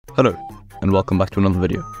Hello, and welcome back to another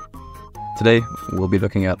video. Today, we'll be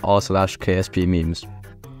looking at r/KSP memes.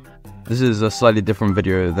 This is a slightly different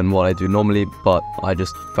video than what I do normally, but I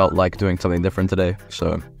just felt like doing something different today,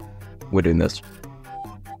 so we're doing this.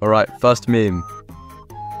 Alright, first meme.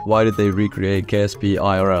 Why did they recreate KSP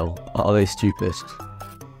IRL? Are they stupid?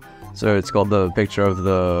 So it's got the picture of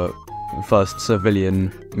the first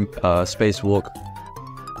civilian spacewalk.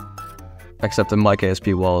 Except in my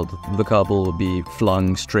KSP world, the Kerbal will be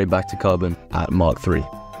flung straight back to Kerbin at Mark III.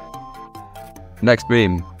 Next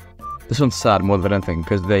meme. This one's sad more than anything,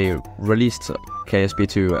 because they released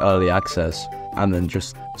KSP2 early access and then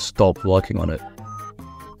just stopped working on it.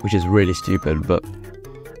 Which is really stupid, but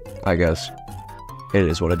I guess it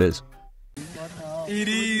is what it is. It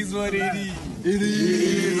is what it is. It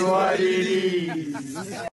is what it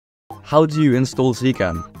is. How do you install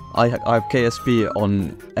CCAN? I have KSP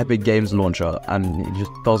on Epic Games Launcher and it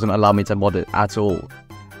just doesn't allow me to mod it at all.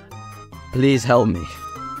 Please help me.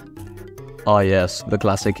 Ah yes, the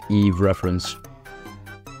classic Eve reference.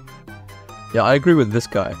 Yeah, I agree with this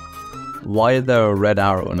guy. Why is there a red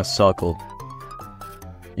arrow and a circle?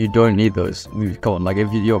 You don't need those. Come on, like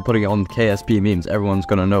if you're putting it on KSP memes, everyone's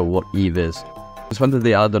gonna know what Eve is. Since when did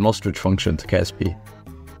they add an ostrich function to KSP?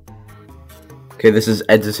 Okay, this is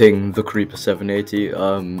editing the Creeper 780.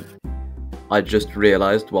 I just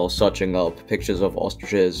realized while searching up pictures of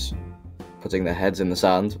ostriches putting their heads in the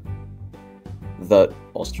sand that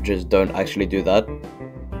ostriches don't actually do that.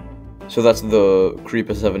 So that's the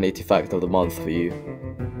Creeper 780 fact of the month for you.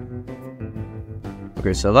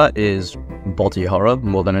 Okay, so that is body horror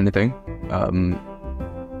more than anything.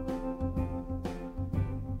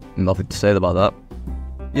 Nothing to say about that.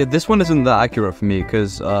 Yeah, this one isn't that accurate for me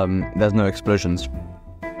because there's no explosions.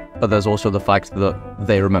 But there's also the fact that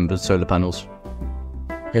they remembered solar panels.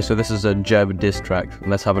 Okay, so this is a Jeb diss track.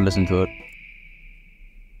 Let's have a listen to it.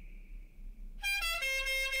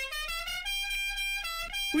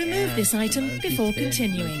 Remove this item before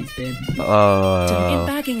continuing. Target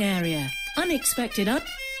bagging area. Unexpected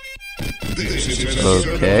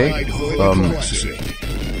Okay.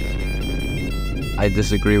 I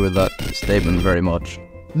disagree with that statement very much.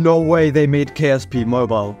 No way they made KSP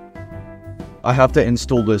mobile. I have to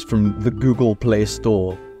install this from the Google Play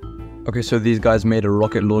Store. Okay, so these guys made a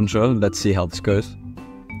rocket launcher. Let's see how this goes.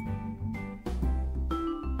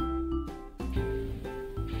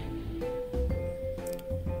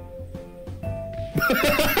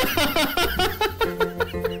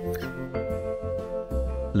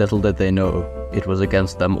 Little did they know, it was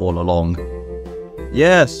against them all along.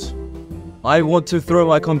 Yes! I want to throw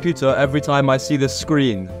my computer every time I see this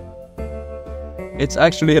screen. It's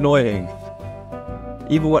actually annoying.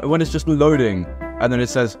 Even when it's just loading, and then it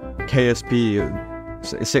says KSP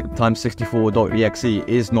times 64.exe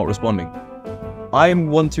is not responding. I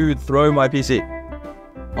want to throw my PC.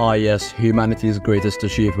 Ah yes, humanity's greatest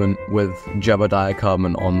achievement with Jebediah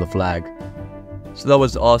Kerman on the flag. So that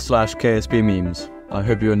was r/KSP memes. I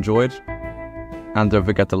hope you enjoyed, and don't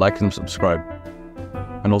forget to like and subscribe.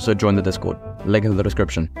 And also join the Discord, link in the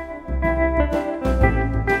description.